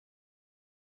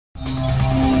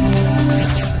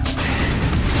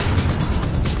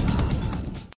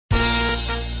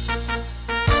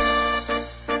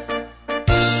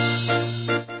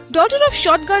daughter of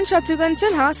shotgun Shatrughan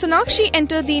Sinha, Sonakshi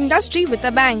entered the industry with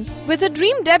a bang. With her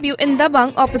dream debut in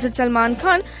Dabangg opposite Salman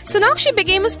Khan, Sonakshi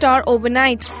became a star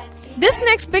overnight. This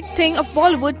next big thing of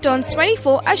Bollywood turns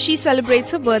 24 as she celebrates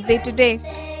her birthday today.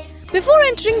 Before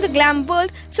entering the glam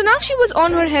world, Sonakshi was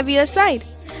on her heavier side.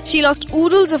 She lost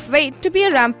oodles of weight to be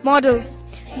a ramp model.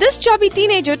 This chubby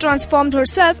teenager transformed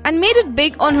herself and made it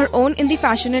big on her own in the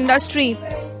fashion industry.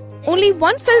 Only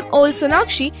one film old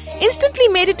Sonakshi instantly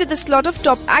made it to the slot of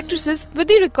top actresses with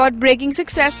the record-breaking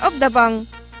success of Dabangg.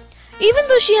 Even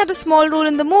though she had a small role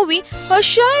in the movie, her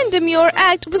shy and demure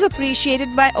act was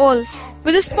appreciated by all.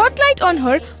 With a spotlight on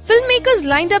her, filmmakers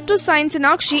lined up to sign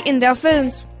Sonakshi in their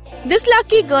films. This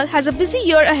lucky girl has a busy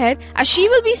year ahead as she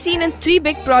will be seen in 3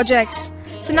 big projects.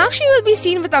 Sonakshi will be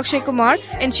seen with Akshay Kumar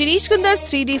in Shirish Kundar's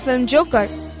 3D film Joker.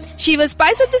 She will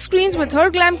spice up the screens with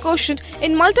her glam quotient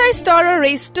in multi-starrer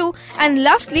Race 2 and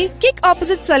lastly kick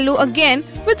opposite Sallu again,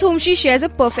 with whom she shares a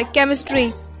perfect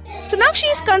chemistry.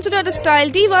 Sonakshi is considered a style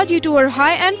diva due to her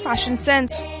high-end fashion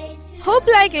sense. Hope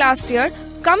like last year,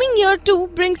 coming year too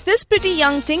brings this pretty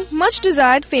young thing much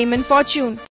desired fame and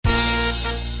fortune.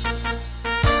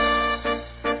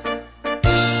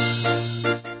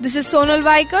 This is Sonal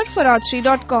Vaikar for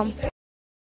Rajshri.com.